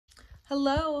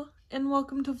Hello, and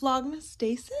welcome to Vlogmas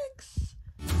Day 6.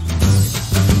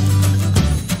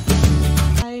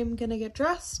 I am gonna get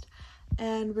dressed,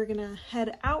 and we're gonna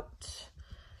head out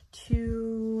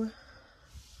to,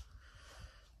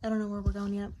 I don't know where we're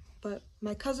going yet, but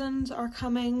my cousins are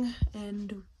coming,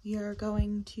 and we are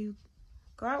going to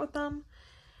go out with them.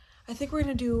 I think we're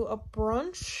gonna do a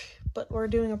brunch, but we're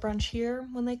doing a brunch here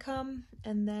when they come,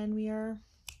 and then we are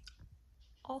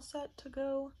all set to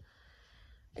go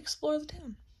explore the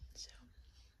town. So,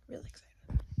 really excited.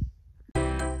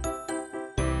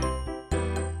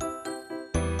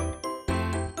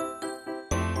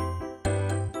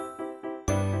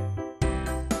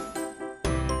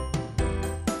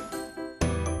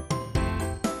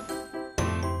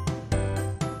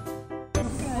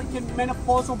 Freaking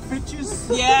menopausal bitches.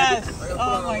 Yes.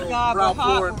 Oh my God. Ralph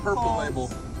Lauren purple label.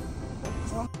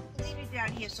 Leave it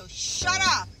down here, so shut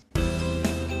up.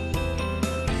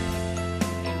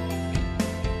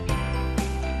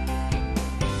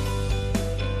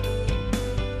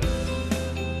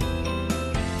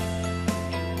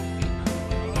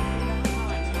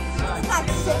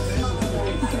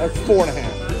 That's 4.5.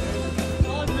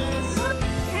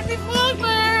 Happy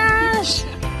Vlogmas!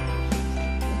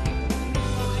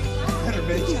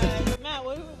 Matt,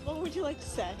 what would you like to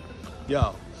say?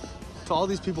 Yo, to all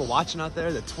these people watching out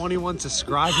there, the 21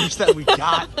 subscribers that we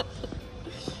got,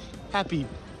 happy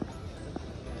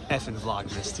effing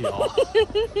Vlogmas to y'all.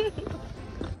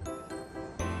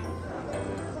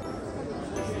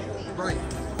 Right.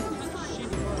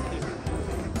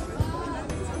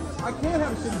 I can't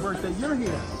have a shitty birthday. You're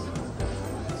here.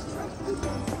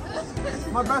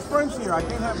 My best friend's here. I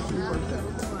can't have a shitty birthday.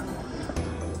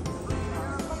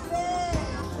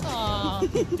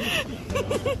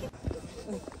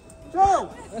 Joe!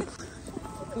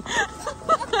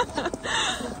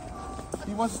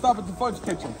 He wants to stop at the fudge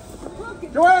kitchen.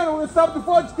 Joanne, we're going to stop at the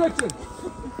fudge kitchen.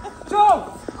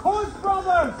 Joe! Horse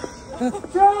Brothers!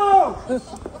 Joe!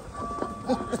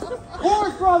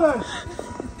 Horse Brothers!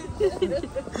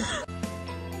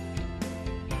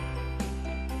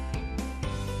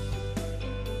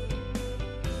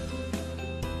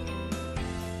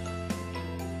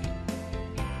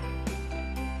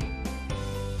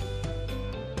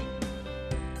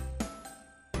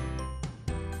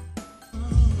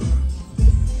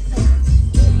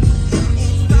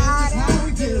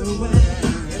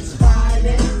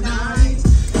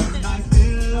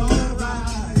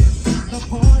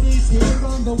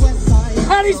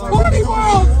 Patty's Party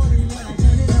World!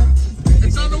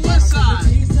 It's on the west side.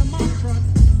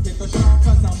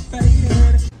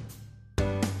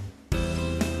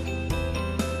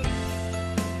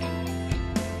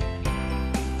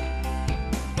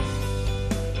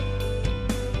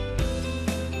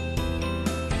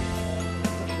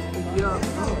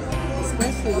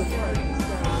 Especially with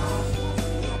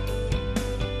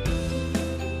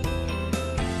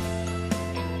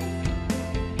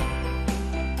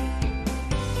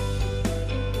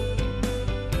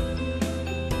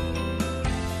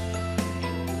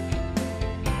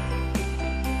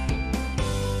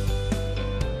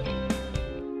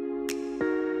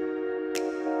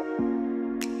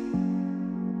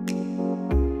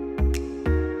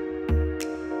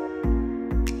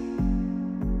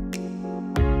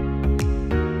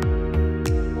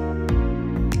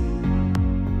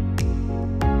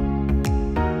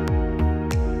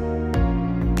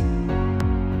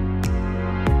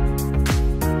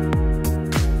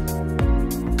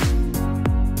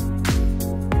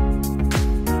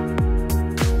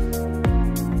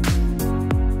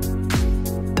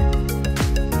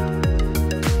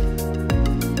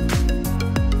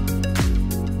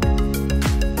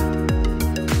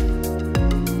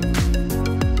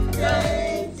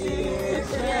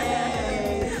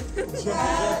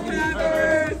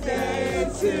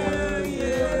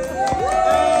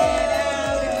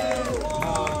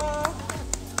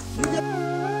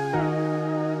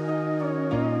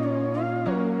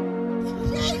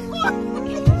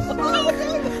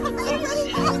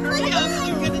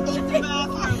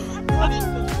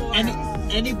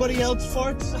Anybody else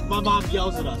farts? My mom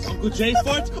yells at us. Uncle Jay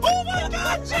farts? Oh my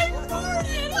God, Jay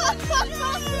farted!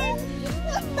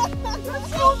 That's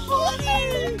so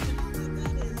funny!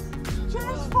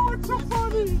 Jay's farts are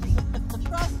funny!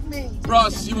 Trust me.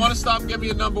 Russ, you want to stop and get me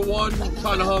a number one? I'm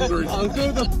kind of hungry.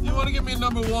 You want to give me a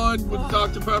number one with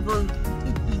Dr. Pepper?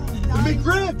 The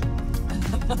McRib!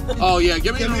 Oh yeah,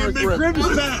 give me a McRib. is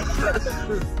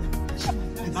back!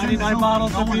 99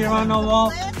 bottles of beer on the wall.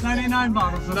 99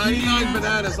 bottles of 99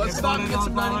 bananas. Let's stop and get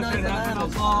some $99 99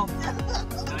 bananas.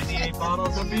 98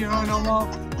 bottles of beer on the wall.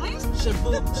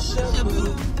 Shaboom,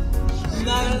 shaboom.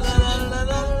 La la la la la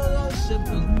la la.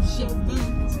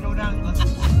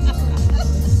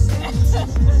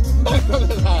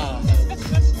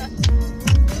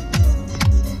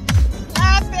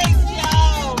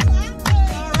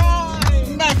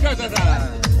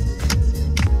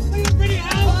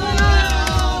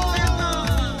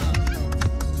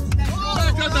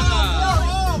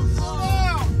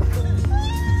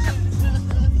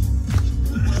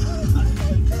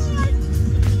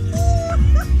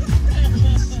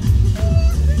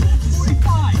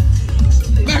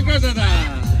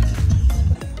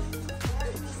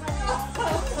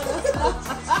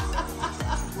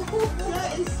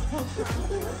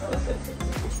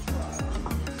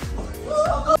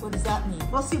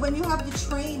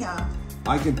 no-brainer.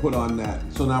 I can put on that.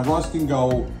 So now Russ can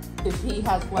go If he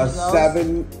has one a of those.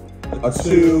 7, a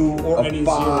 2, or a any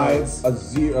 5, zeros. a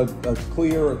 0, a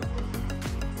clear.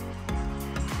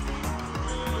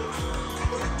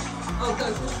 Oh,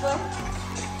 does this go?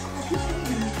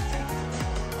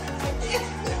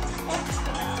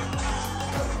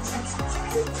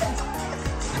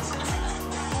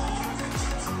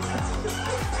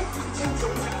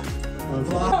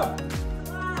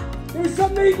 Here's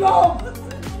some meatloaf!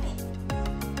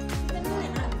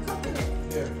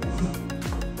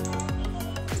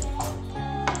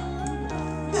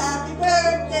 Happy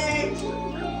birthday.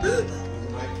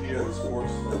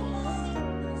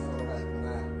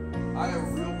 I have a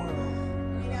real one of those.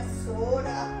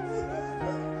 Minnesota.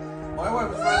 My wife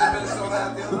was right in Minnesota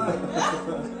the other night.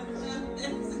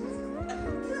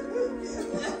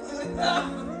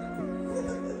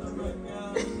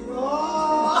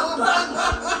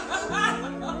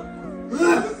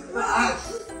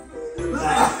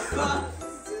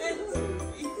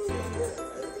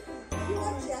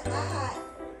 Watch your eye.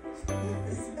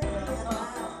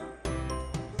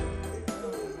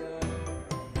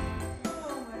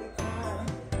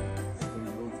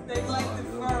 They like the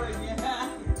fur in your hat.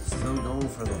 Still going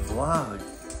for the vlog.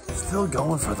 Still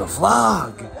going for the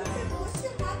vlog. What's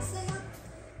your hat say?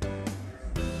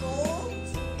 Gold?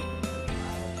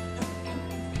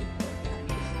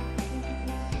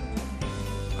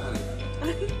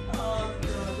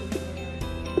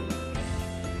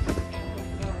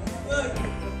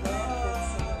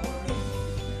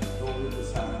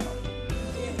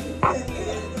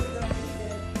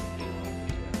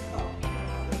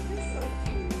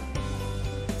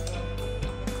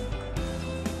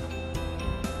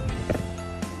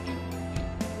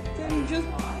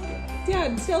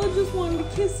 Dad, Stella just wanted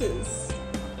kisses.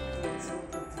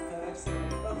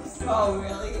 Oh,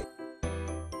 really?